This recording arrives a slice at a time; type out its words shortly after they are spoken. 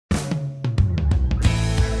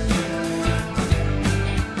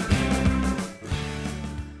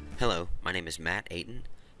My name is Matt Aten,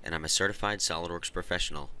 and I'm a certified SOLIDWORKS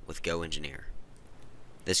professional with GoEngineer.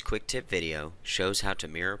 This quick tip video shows how to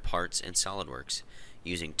mirror parts in SOLIDWORKS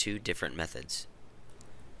using two different methods.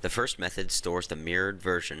 The first method stores the mirrored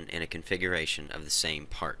version in a configuration of the same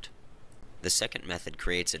part. The second method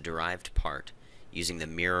creates a derived part using the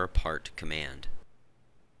mirror part command.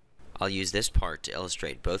 I'll use this part to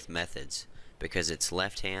illustrate both methods because its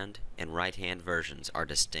left-hand and right-hand versions are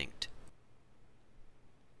distinct.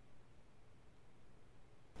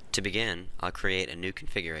 To begin, I'll create a new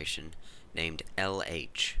configuration named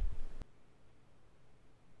LH.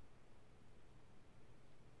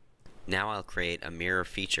 Now I'll create a mirror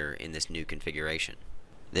feature in this new configuration.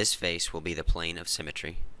 This face will be the plane of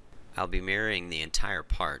symmetry. I'll be mirroring the entire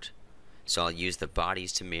part, so I'll use the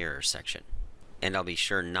bodies to mirror section. And I'll be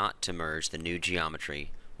sure not to merge the new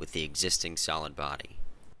geometry with the existing solid body.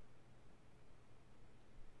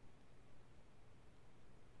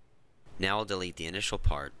 Now I'll delete the initial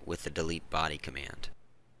part with the delete body command.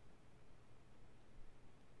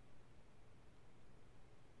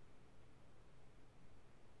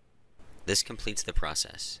 This completes the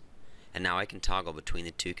process, and now I can toggle between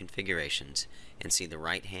the two configurations and see the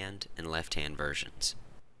right hand and left hand versions.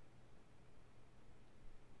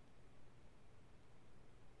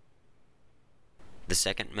 The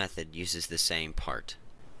second method uses the same part.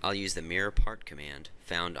 I'll use the mirror part command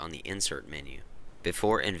found on the insert menu.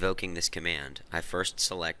 Before invoking this command, I first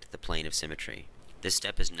select the plane of symmetry. This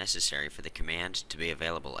step is necessary for the command to be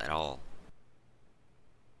available at all.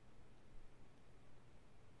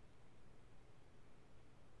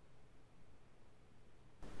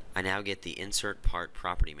 I now get the Insert Part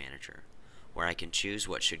Property Manager, where I can choose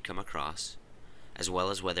what should come across, as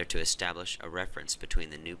well as whether to establish a reference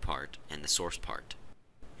between the new part and the source part.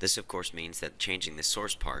 This of course means that changing the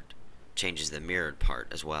source part changes the mirrored part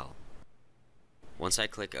as well. Once I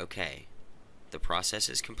click OK, the process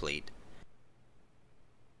is complete,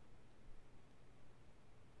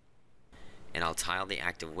 and I'll tile the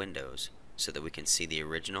active windows so that we can see the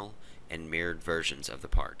original and mirrored versions of the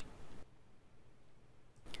part.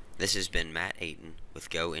 This has been Matt Aten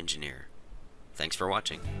with GoEngineer. Thanks for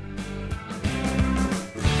watching.